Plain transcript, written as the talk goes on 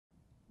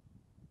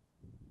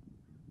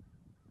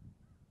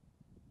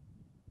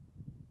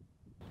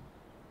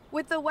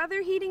With the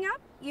weather heating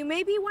up, you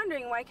may be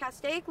wondering why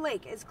Castaic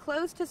Lake is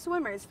closed to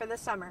swimmers for the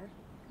summer.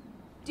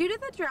 Due to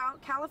the drought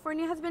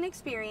California has been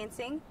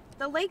experiencing,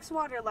 the lake's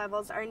water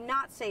levels are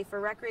not safe for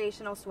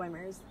recreational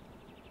swimmers.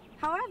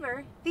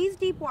 However, these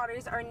deep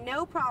waters are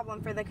no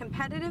problem for the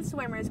competitive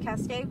swimmers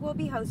Castaic will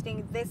be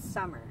hosting this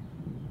summer.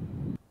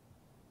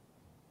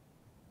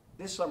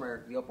 This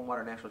summer, the Open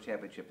Water National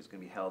Championship is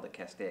going to be held at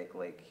Castaic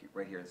Lake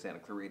right here in Santa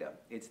Clarita.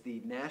 It's the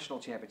national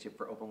championship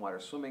for open water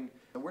swimming,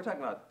 and we're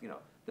talking about,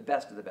 the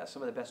best of the best.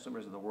 Some of the best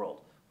swimmers in the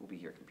world will be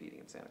here competing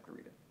in Santa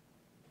Clarita.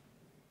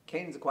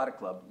 Canyons Aquatic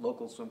Club,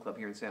 local swim club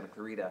here in Santa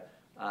Clarita,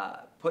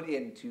 put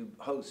in to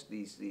host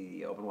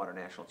the Open Water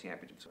National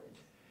Championships.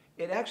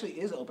 It actually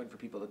is open for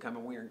people to come,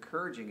 and we're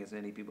encouraging as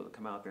many people to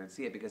come out there and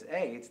see it because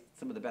A, it's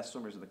some of the best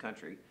swimmers in the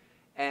country,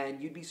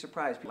 and you'd be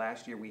surprised.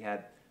 Last year we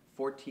had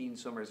 14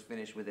 swimmers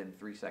finish within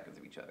 3 seconds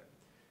of each other.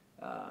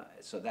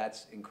 So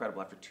that's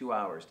incredible. After 2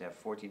 hours to have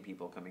 14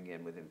 people coming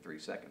in within 3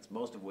 seconds,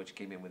 most of which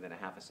came in within a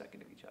half a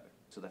second of each other.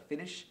 So the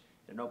finish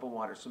at an open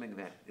water swimming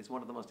event is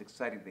one of the most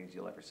exciting things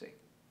you'll ever see.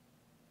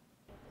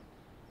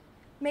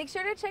 Make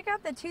sure to check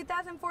out the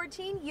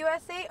 2014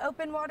 USA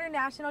Open Water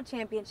National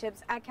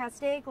Championships at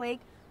Castaic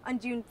Lake on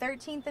June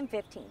 13th and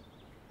 15th.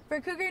 For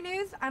Cougar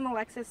News, I'm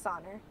Lexi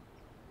Sonner.